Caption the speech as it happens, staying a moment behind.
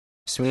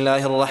بسم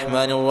الله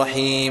الرحمن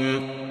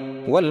الرحيم.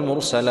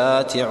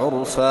 والمرسلات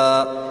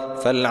عرفا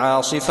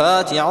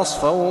فالعاصفات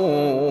عصفا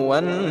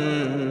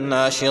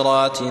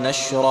والناشرات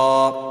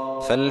نشرا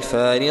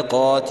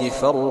فالفارقات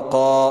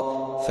فرقا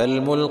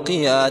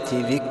فالملقيات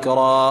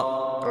ذكرا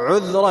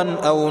عذرا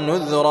أو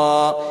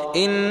نذرا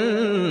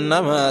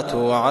إنما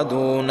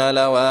توعدون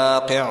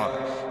لواقع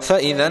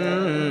فإذا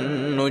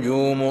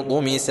النجوم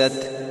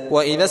طمست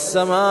وإذا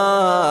السماء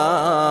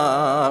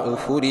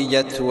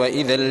فرجت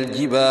وإذا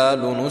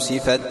الجبال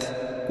نسفت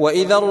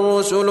وإذا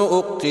الرسل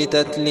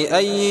أقتت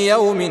لأي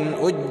يوم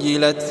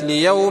أجلت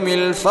ليوم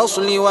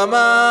الفصل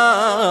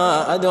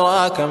وما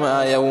أدراك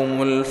ما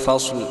يوم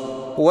الفصل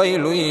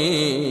ويل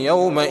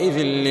يومئذ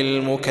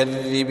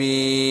للمكذبين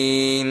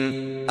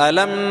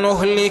ألم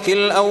نهلك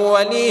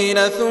الأولين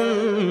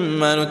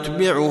ثم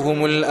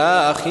نتبعهم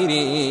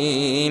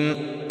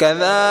الآخرين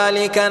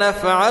كذلك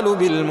نفعل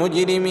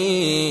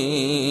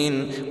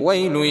بالمجرمين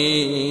ويل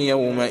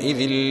يومئذ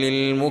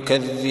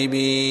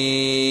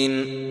للمكذبين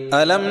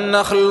ألم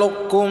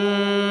نخلقكم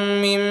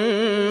من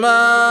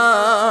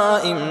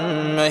ماء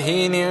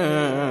مهين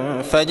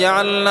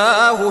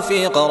فجعلناه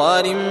في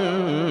قرار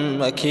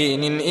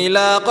مكين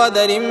إلى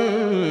قدر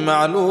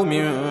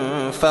معلوم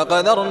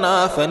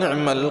فقدرنا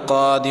فنعم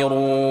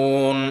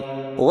القادرون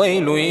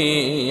ويل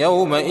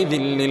يومئذ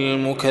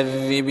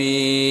للمكذبين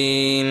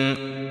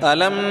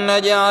ألم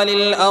نجعل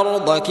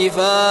الأرض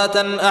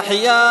كفاة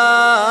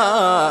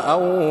أحياء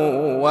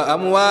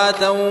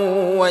وأمواتا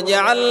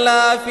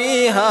وجعلنا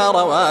فيها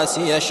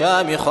رواسي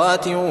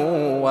شامخات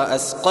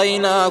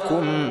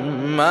وأسقيناكم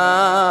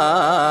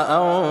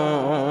ماء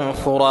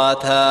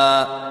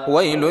فراتا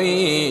ويل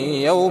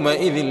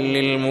يومئذ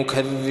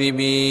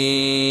للمكذبين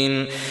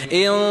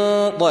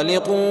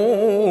انطلقوا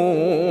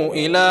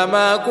إلى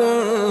ما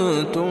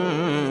كنتم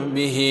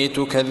به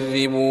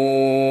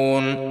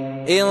تكذبون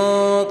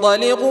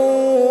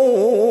انطلقوا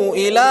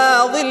إلى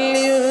ظل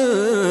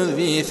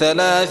ذي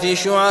 3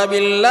 شعب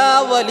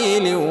لا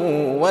ظليل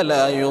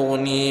ولا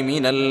يغني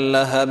من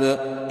اللهب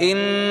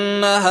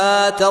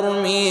إنها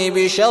ترمي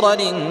بشرر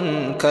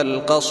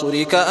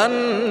كالقصر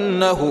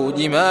كأنه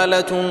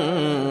جمالة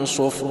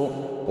صفر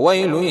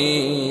ويل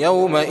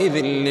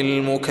يومئذ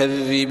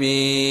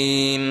للمكذبين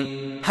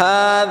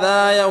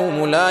هذا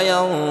يوم لا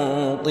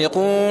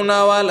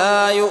ينطقون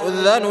ولا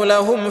يؤذن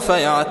لهم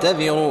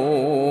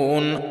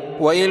فيعتذرون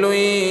ويل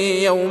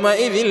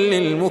يومئذ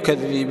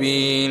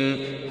للمكذبين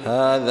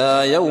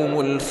هذا يوم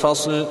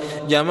الفصل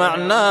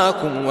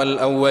جمعناكم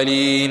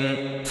والأولين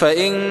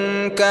فإن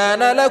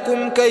كان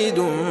لكم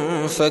كيد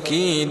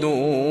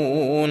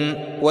فكيدون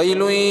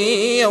ويل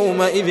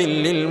يومئذ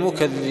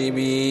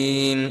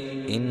للمكذبين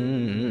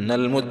إن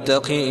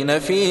المتقين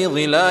في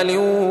ظلال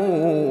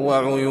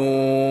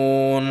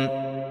وعيون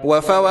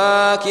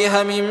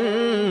وفواكه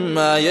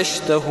مما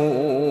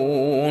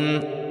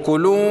يشتهون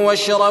كلوا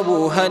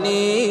واشربوا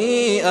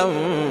هنيئا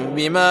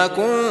بما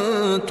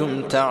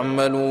كنتم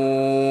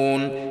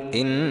تعملون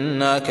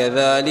إنا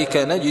كذلك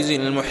نجزي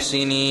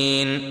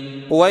المحسنين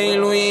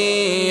ويل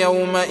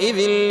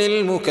يومئذ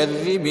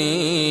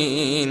للمكذبين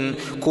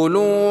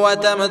كلوا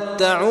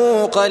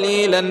وتمتعوا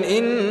قليلا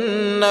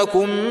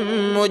إنكم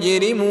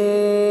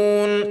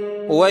مجرمون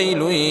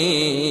ويل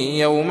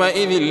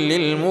يومئذ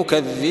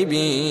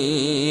للمكذبين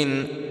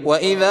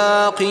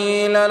وإذا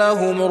قيل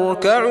لهم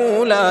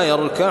اركعوا لا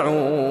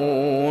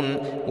يركعون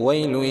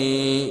ويل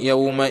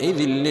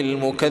يومئذ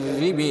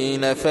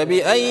للمكذبين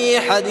فبأي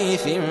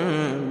حديث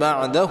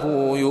بعده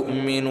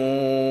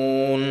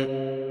يؤمنون